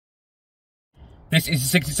This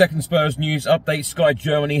is the 60-second Spurs news update. Sky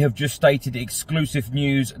Germany have just stated exclusive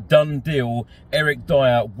news, done deal. Eric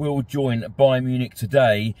Dier will join Bayern Munich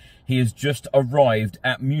today. He has just arrived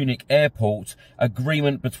at Munich airport.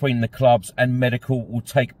 Agreement between the clubs and medical will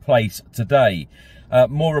take place today.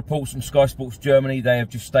 More reports from Sky Sports Germany. They have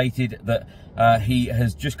just stated that he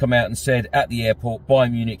has just come out and said at the airport,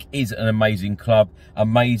 Bayern Munich is an amazing club.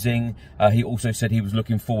 Amazing. He also said he was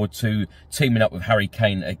looking forward to teaming up with Harry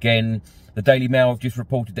Kane again. The Daily Mail have just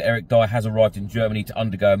reported that Eric Dier has arrived in Germany to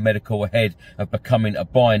undergo a medical ahead of becoming a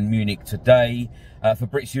Bayern Munich today.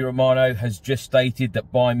 Fabrizio Romano has just stated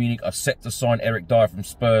that Bayern Munich are set to sign Eric Dier from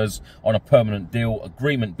Spurs on a permanent deal,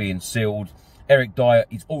 agreement being sealed. Eric Dier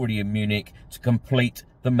is already in Munich to complete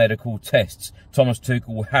the medical tests. Thomas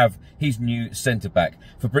Tuchel will have his new centre-back.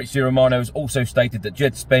 Fabrizio Romano has also stated that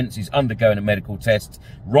Jed Spence is undergoing a medical test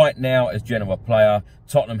right now as Genoa player.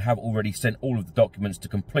 Tottenham have already sent all of the documents to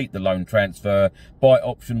complete the loan transfer. Buy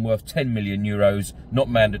option worth €10 million, not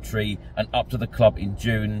mandatory, and up to the club in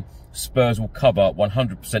June. Spurs will cover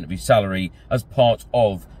 100% of his salary as part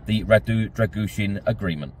of the Radu Dragushin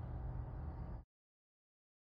agreement.